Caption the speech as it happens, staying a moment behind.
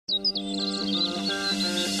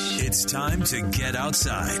It's time to get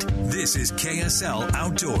outside. This is KSL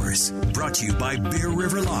Outdoors, brought to you by Bear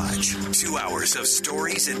River Lodge. 2 hours of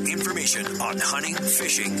stories and information on hunting,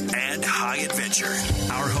 fishing, and high adventure.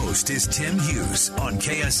 Our host is Tim Hughes on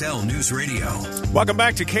KSL News Radio. Welcome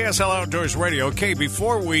back to KSL Outdoors Radio. Okay,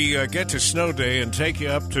 before we get to Snow Day and take you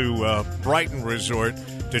up to Brighton Resort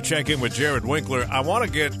to check in with Jared Winkler, I want to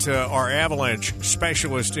get our avalanche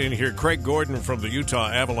specialist in here, Craig Gordon from the Utah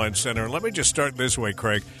Avalanche Center. Let me just start this way,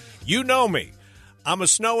 Craig. You know me. I'm a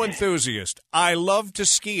snow enthusiast. I love to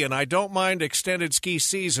ski, and I don't mind extended ski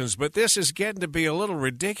seasons, but this is getting to be a little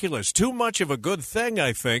ridiculous. Too much of a good thing,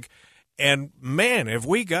 I think. And, man, have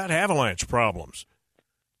we got avalanche problems.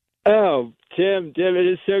 Oh, Tim,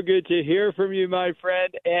 it is so good to hear from you, my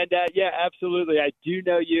friend. And, yeah, absolutely. I do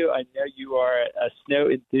know you. I know you are a snow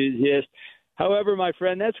enthusiast. However, my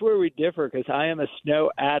friend, that's where we differ because I am a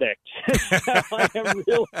snow addict.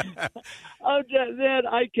 Man,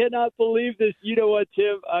 I cannot believe this. You know what,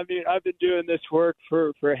 Tim? I mean, I've been doing this work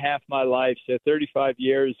for half my life, so 35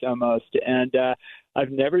 years almost. And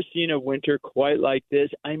I've never seen a winter quite like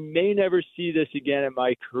this. I may never see this again in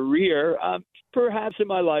my career, perhaps in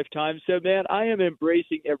my lifetime. So, man, I am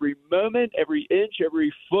embracing every moment, every inch,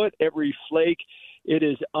 every foot, every flake. It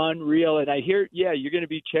is unreal. And I hear, yeah, you're going to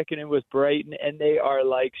be checking in with Brighton, and they are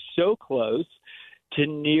like so close to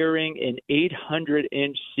nearing an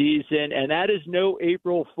 800-inch season. And that is no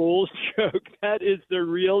April Fool's joke. That is the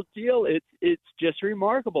real deal. It's just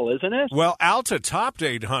remarkable, isn't it? Well, Alta topped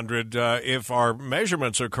 800 if our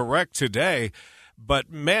measurements are correct today.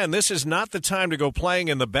 But, man, this is not the time to go playing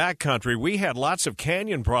in the backcountry. We had lots of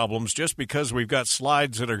canyon problems just because we've got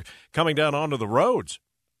slides that are coming down onto the roads.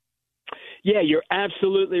 Yeah, you're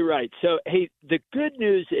absolutely right. So, hey, the good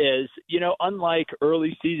news is, unlike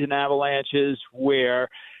early season avalanches where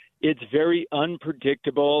it's very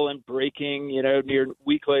unpredictable and breaking, near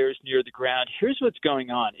weak layers near the ground, here's what's going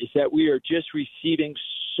on is that we are just receiving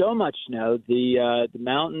so much snow. The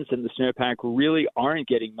mountains and the snowpack really aren't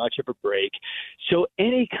getting much of a break. So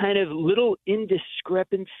any kind of little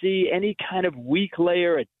indiscrepancy, any kind of weak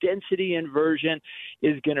layer, a density inversion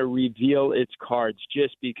is going to reveal its cards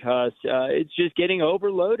just because it's just getting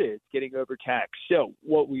overloaded. It's getting overtaxed. So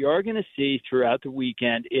what we are going to see throughout the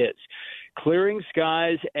weekend is clearing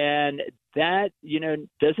skies, and that,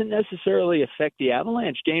 doesn't necessarily affect the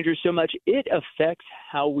avalanche danger so much. It affects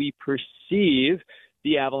how we perceive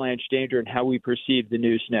the avalanche danger and how we perceive the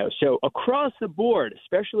new snow. So across the board,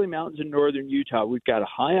 especially mountains in northern Utah, we've got a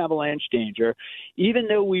high avalanche danger. Even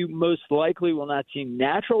though we most likely will not see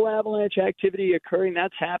natural avalanche activity occurring,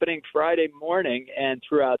 that's happening Friday morning and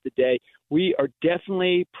throughout the day. We are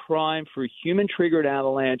definitely primed for human-triggered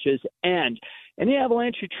avalanches, and any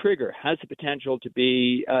avalanche you trigger has the potential to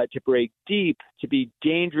be to break deep, to be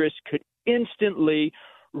dangerous, could instantly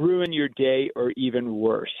ruin your day, or even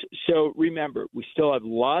worse. So remember, we still have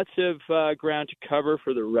lots of ground to cover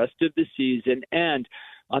for the rest of the season. And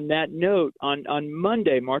on that note, on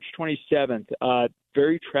Monday, March 27th,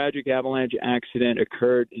 very tragic avalanche accident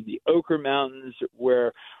occurred in the Ochre Mountains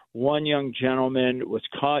where one young gentleman was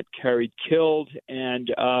caught, carried, killed, and,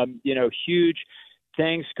 huge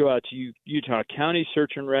thanks go out to Utah County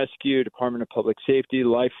Search and Rescue, Department of Public Safety,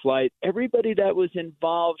 Life Flight, everybody that was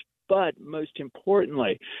involved. But most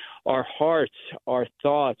importantly, our hearts, our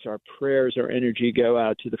thoughts, our prayers, our energy go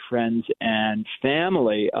out to the friends and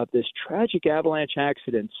family of this tragic avalanche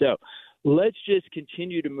accident. So let's just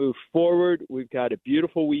continue to move forward. We've got a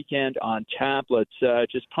beautiful weekend on tap. Let's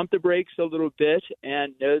just pump the brakes a little bit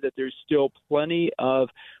and know that there's still plenty of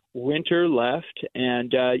winter left.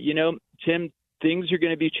 And, Tim, things are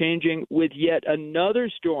going to be changing with yet another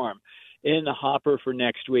storm in the hopper for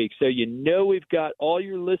next week. So we've got all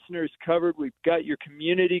your listeners covered. We've got your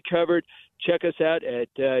community covered. Check us out at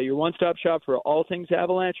your one-stop shop for all things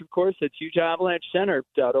avalanche, of course. It's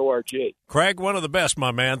UtahAvalancheCenter.org. Craig, one of the best,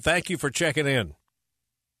 my man. Thank you for checking in.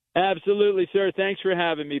 Absolutely, sir. Thanks for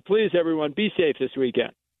having me. Please, everyone, be safe this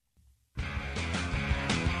weekend.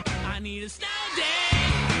 I need a snow day.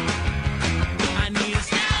 I need a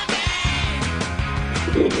snow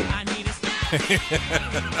day. I need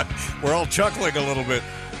We're all chuckling a little bit.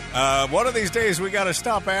 One of these days, we got to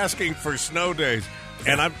stop asking for snow days.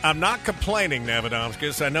 And I'm not complaining,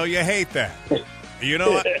 Navadomskis. I know you hate that.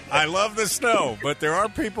 I love the snow, but there are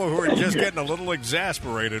people who are just getting a little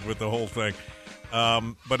exasperated with the whole thing.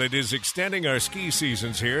 But it is extending our ski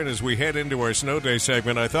seasons here, and as we head into our snow day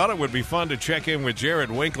segment, I thought it would be fun to check in with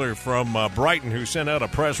Jared Winkler from Brighton, who sent out a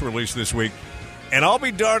press release this week. And I'll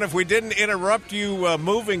be darned if we didn't interrupt you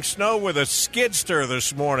moving snow with a skidster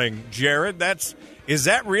this morning, Jared. Is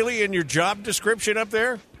that really in your job description up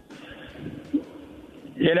there?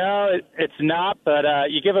 It's not, but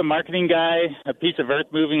you give a marketing guy a piece of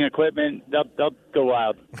earth-moving equipment, they'll go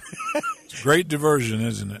wild. It's great diversion,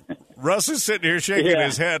 isn't it? Russ is sitting here shaking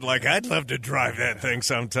his head like, I'd love to drive that thing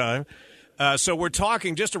sometime. So we're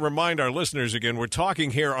talking, just to remind our listeners again, we're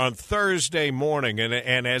talking here on Thursday morning,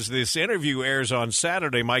 and as this interview airs on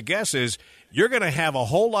Saturday, my guess is you're going to have a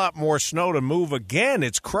whole lot more snow to move again.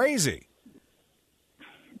 It's crazy.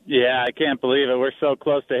 Yeah, I can't believe it. We're so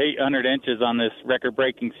close to 800 inches on this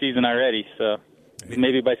record-breaking season already, so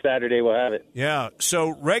maybe by Saturday we'll have it. Yeah, so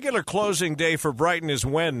regular closing day for Brighton is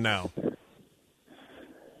when now?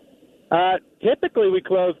 Typically we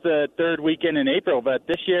close the third weekend in April, but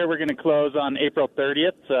this year we're going to close on April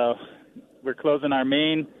 30th, so we're closing our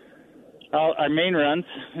main runs,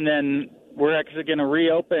 and then we're actually going to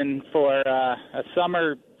reopen for a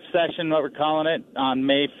summer session, what we're calling it, on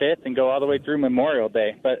May 5th and go all the way through Memorial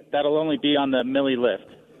Day, but that'll only be on the Millie Lift.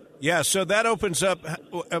 Yeah, so that opens up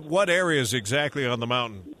what areas exactly on the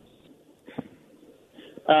mountain?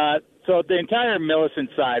 So the entire Millicent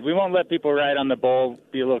side, we won't let people ride on the bowl,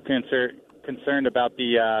 be a little concerned about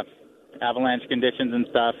the avalanche conditions and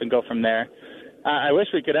stuff, and go from there. I wish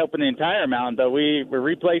we could open the entire mountain, though. We're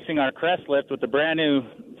replacing our crest lift with a brand-new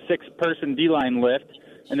 6-person D-line lift,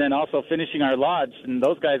 and then also finishing our lodge, and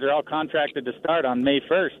those guys are all contracted to start on May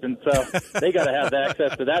 1st, and so they got to have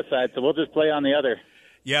access to that side, so we'll just play on the other.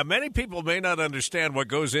 Yeah, many people may not understand what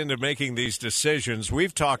goes into making these decisions.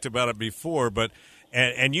 We've talked about it before, but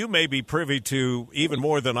and you may be privy to even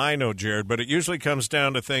more than I know, Jared, but it usually comes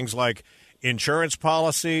down to things like insurance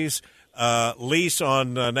policies, lease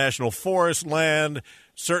on national forest land,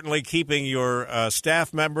 certainly keeping your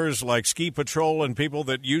staff members like ski patrol and people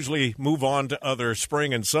that usually move on to other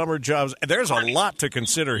spring and summer jobs. There's a lot to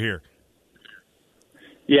consider here.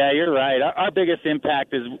 Yeah, you're right. Our biggest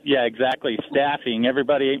impact is, exactly, staffing.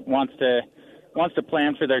 Everybody wants to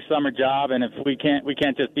plan for their summer job, and if we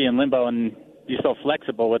can't just be in limbo and be so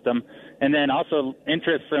flexible with them. And then also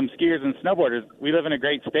interest from skiers and snowboarders. We live in a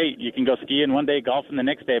great state. You can go skiing one day, golfing the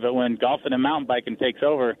next day, but when golfing and mountain biking takes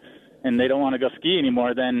over and they don't want to go ski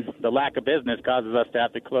anymore, then the lack of business causes us to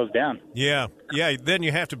have to close down. Yeah. Then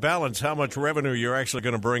you have to balance how much revenue you're actually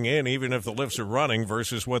going to bring in, even if the lifts are running,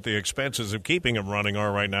 versus what the expenses of keeping them running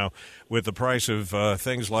are right now with the price of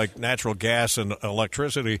things like natural gas and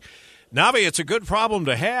electricity. Navi, it's a good problem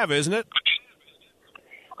to have, isn't it?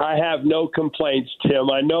 I have no complaints, Tim.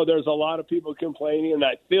 I know there's a lot of people complaining, and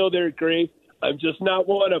I feel their grief. I'm just not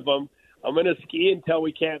one of them. I'm going to ski until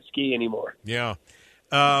we can't ski anymore. Yeah.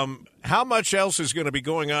 How much else is going to be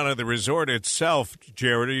going on at the resort itself,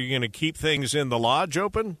 Jared? Are you going to keep things in the lodge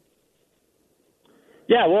open?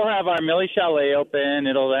 Yeah, we'll have our Millie Chalet open.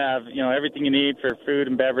 It'll have, everything you need for food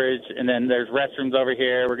and beverage, and then there's restrooms over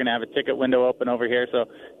here. We're going to have a ticket window open over here. So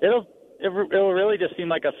it'll really just seem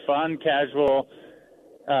like a fun, casual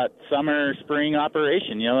summer, spring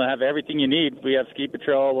operation. Have everything you need. We have ski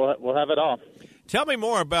patrol. We'll have it all. Tell me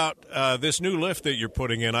more about this new lift that you're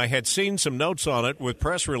putting in. I had seen some notes on it with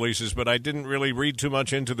press releases, but I didn't really read too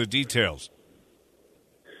much into the details.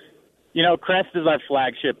 Crest is our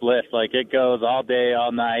flagship lift. Like, it goes all day,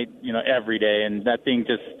 all night, every day, and that thing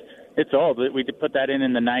it's old. We put that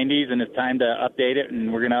in the 90s, and it's time to update it,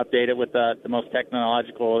 and we're going to update it with the most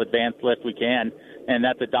technological, advanced lift we can, and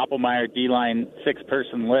that's a Doppelmayr D-Line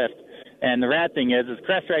 6-person lift. And the rad thing is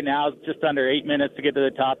Crest right now is just under 8 minutes to get to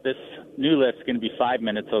the top. This new lift's going to be 5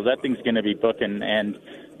 minutes, so that thing's going to be booking, and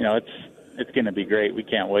it's going to be great. We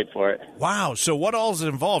can't wait for it. Wow. So what all is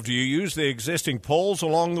involved? Do you use the existing poles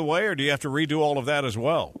along the way, or do you have to redo all of that as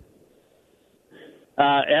well?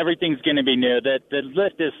 Everything's going to be new. The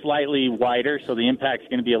lift is slightly wider, so the impact's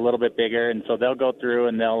going to be a little bit bigger, and so they'll go through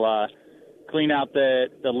and they'll clean out the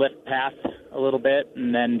lift path a little bit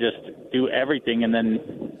and then just do everything, and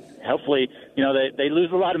then hopefully, they lose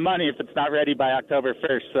a lot of money if it's not ready by October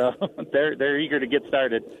 1st, so they're eager to get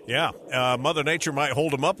started. Yeah, Mother Nature might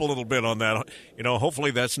hold them up a little bit on that. Hopefully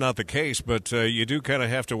that's not the case, but you do kind of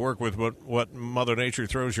have to work with what Mother Nature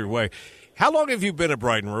throws your way. How long have you been at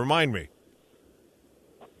Brighton? Remind me.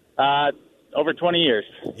 Over 20 years.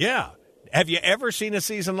 Yeah. Have you ever seen a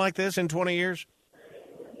season like this in 20 years?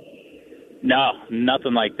 No,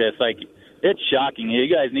 nothing like this. Like, it's shocking.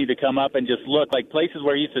 You guys need to come up and just look. Like, places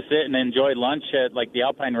where you used to sit and enjoy lunch at, like, the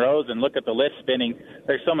Alpine Rose and look at the lift spinning,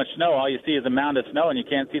 there's so much snow. All you see is a mound of snow, and you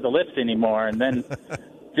can't see the lifts anymore. And then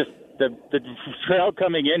just the trail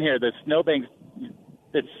coming in here, the snowbanks,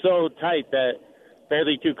 it's so tight that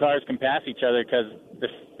barely two cars can pass each other because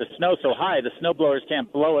the snow's so high, the snowblowers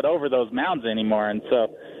can't blow it over those mounds anymore. And so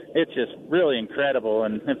it's just really incredible.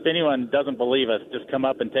 And if anyone doesn't believe us, just come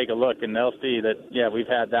up and take a look, and they'll see that, yeah, we've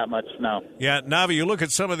had that much snow. Yeah, Navi, you look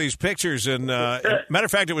at some of these pictures, and matter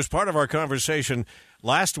of fact, it was part of our conversation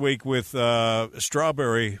last week with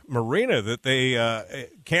Strawberry Marina that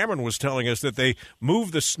Cameron was telling us that they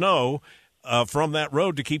moved the snow from that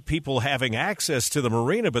road to keep people having access to the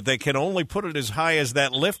marina, but they can only put it as high as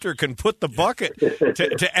that lifter can put the bucket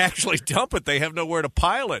to actually dump it. They have nowhere to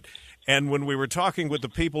pile it. And when we were talking with the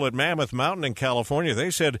people at Mammoth Mountain in California, they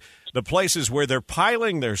said the places where they're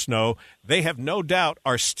piling their snow, they have no doubt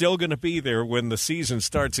are still going to be there when the season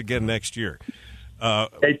starts again next year.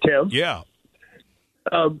 Hey, Tim. Yeah.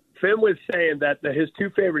 Finn was saying that his two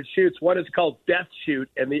favorite chutes, one is called Death Chute,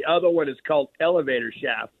 and the other one is called Elevator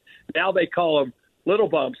Shaft. Now they call them Little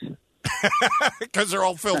Bumps. Because they're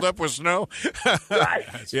all filled up with snow. Right.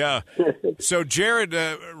 Yeah. So, Jared,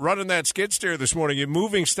 running that skid steer this morning, you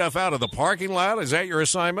moving stuff out of the parking lot? Is that your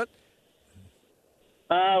assignment?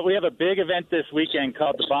 We have a big event this weekend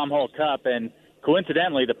called the Bomb Hole Cup, and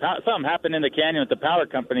coincidentally, something happened in the canyon with the power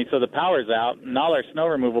company, so the power's out, and all our snow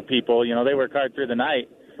removal people, they work hard through the night.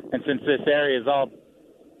 And since this area is all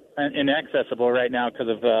inaccessible right now because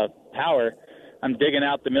of power, I'm digging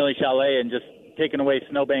out the Millie Chalet and just taking away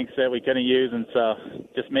snowbanks that we couldn't use, and so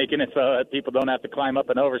just making it so that people don't have to climb up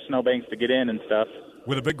and over snowbanks to get in and stuff.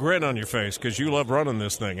 With a big grin on your face, because you love running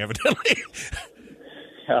this thing, evidently.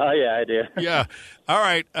 Oh, yeah, I do. Yeah. All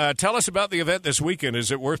right. Tell us about the event this weekend. Is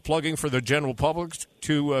it worth plugging for the general public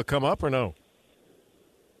to come up or no?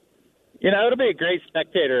 It'll be a great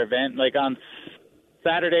spectator event. Like on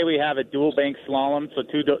Saturday, we have a dual bank slalom, so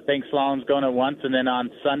two bank slaloms going at once, and then on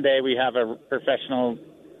Sunday we have a professional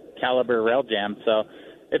caliber rail jam. So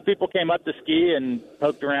if people came up to ski and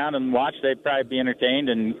poked around and watched, they'd probably be entertained,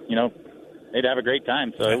 and they'd have a great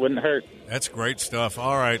time. So it wouldn't hurt. That's great stuff.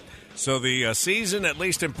 All right. So the season, at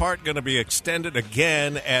least in part, going to be extended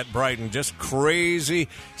again at Brighton. Just crazy.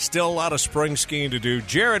 Still a lot of spring skiing to do.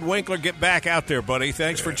 Jared Winkler, get back out there, buddy.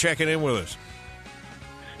 Thanks for checking in with us.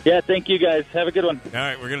 Yeah, thank you, guys. Have a good one. All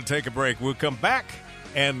right, we're going to take a break. We'll come back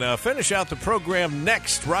and finish out the program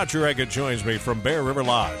next. Roger Eggett joins me from Bear River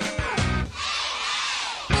Lodge.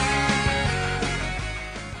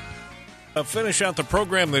 Finish out the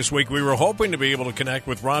program this week. We were hoping to be able to connect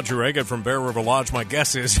with Roger Eggett from Bear River Lodge. My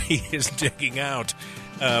guess is he is digging out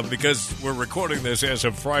because we're recording this as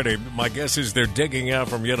of Friday. My guess is they're digging out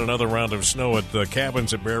from yet another round of snow at the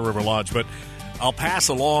cabins at Bear River Lodge. But I'll pass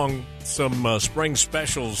along some spring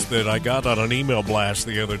specials that I got on an email blast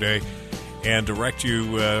the other day and direct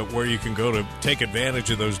you where you can go to take advantage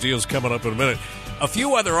of those deals coming up in a minute. A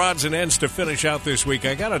few other odds and ends to finish out this week.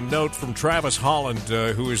 I got a note from Travis Holland,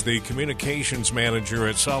 who is the communications manager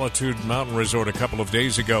at Solitude Mountain Resort a couple of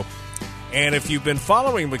days ago. And if you've been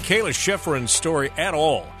following Michaela Schifrin's story at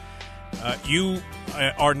all, you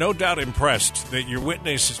are no doubt impressed that you're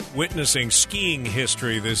witnessing skiing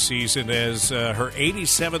history this season as her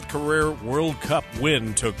 87th career World Cup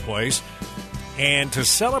win took place. And to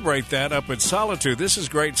celebrate that up at Solitude, this is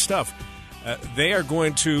great stuff. They are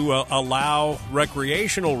going to allow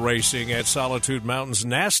recreational racing at Solitude Mountain's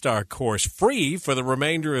NASTAR course free for the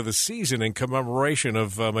remainder of the season in commemoration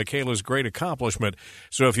of Michaela's great accomplishment.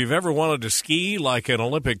 So if you've ever wanted to ski like an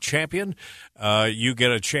Olympic champion, you get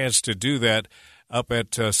a chance to do that up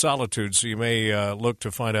at Solitude, so you may look to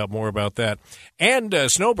find out more about that. And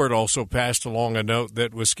Snowbird also passed along a note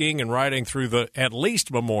that was skiing and riding through at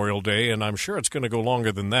least Memorial Day, and I'm sure it's going to go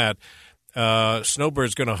longer than that.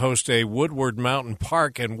 Snowbird's going to host a Woodward Mountain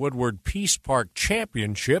Park and Woodward Peace Park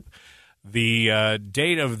Championship. The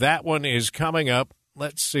date of that one is coming up.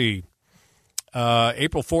 Let's see.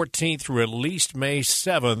 April 14th through at least May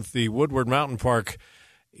 7th. The Woodward Mountain Park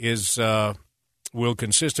will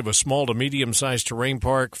consist of a small to medium-sized terrain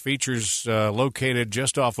park. Features located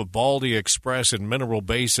just off of Baldy Express and Mineral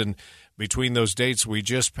Basin between those dates we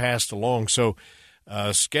just passed along. So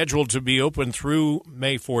scheduled to be open through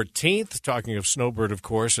May 14th, talking of Snowbird, of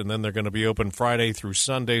course, and then they're going to be open Friday through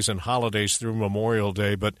Sundays and holidays through Memorial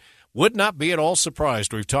Day. But would not be at all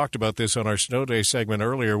surprised, we've talked about this on our Snow Day segment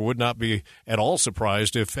earlier, would not be at all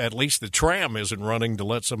surprised if at least the tram isn't running to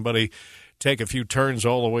let somebody take a few turns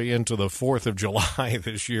all the way into the 4th of July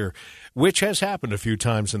this year, which has happened a few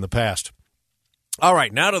times in the past. All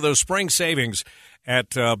right, now to those spring savings at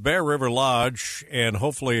Bear River Lodge, and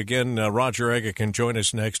hopefully, again, Roger Eggett can join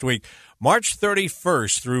us next week. March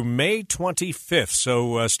 31st through May 25th,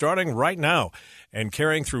 so starting right now and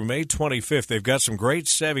carrying through May 25th, they've got some great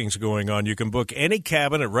savings going on. You can book any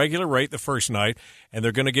cabin at regular rate the first night, and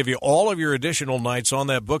they're going to give you all of your additional nights on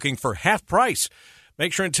that booking for half price.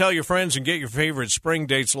 Make sure and tell your friends and get your favorite spring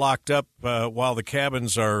dates locked up while the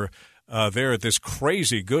cabins are there at this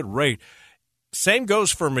crazy good rate. Same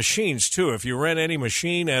goes for machines, too. If you rent any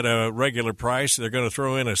machine at a regular price, they're going to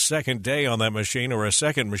throw in a second day on that machine or a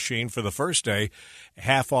second machine for the first day,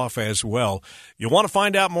 half off as well. You'll want to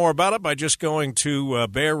find out more about it by just going to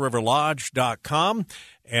bearriverlodge.com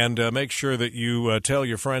and make sure that you tell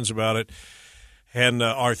your friends about it. And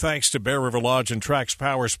our thanks to Bear River Lodge and Trax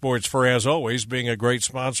Power Sports for, as always, being a great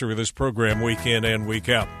sponsor of this program week in and week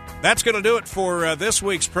out. That's going to do it for this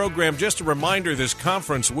week's program. Just a reminder, this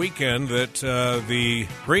conference weekend, that the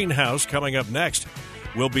Greenhouse coming up next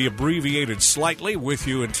will be abbreviated slightly with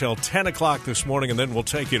you until 10 o'clock this morning, and then we'll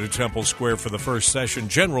take you to Temple Square for the first session,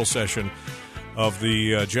 general session, of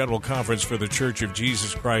the General Conference for the Church of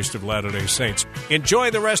Jesus Christ of Latter-day Saints. Enjoy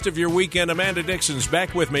the rest of your weekend. Amanda Dixon's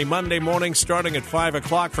back with me Monday morning starting at 5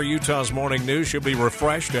 o'clock for Utah's Morning News. She'll be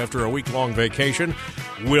refreshed after a week-long vacation.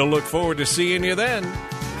 We'll look forward to seeing you then.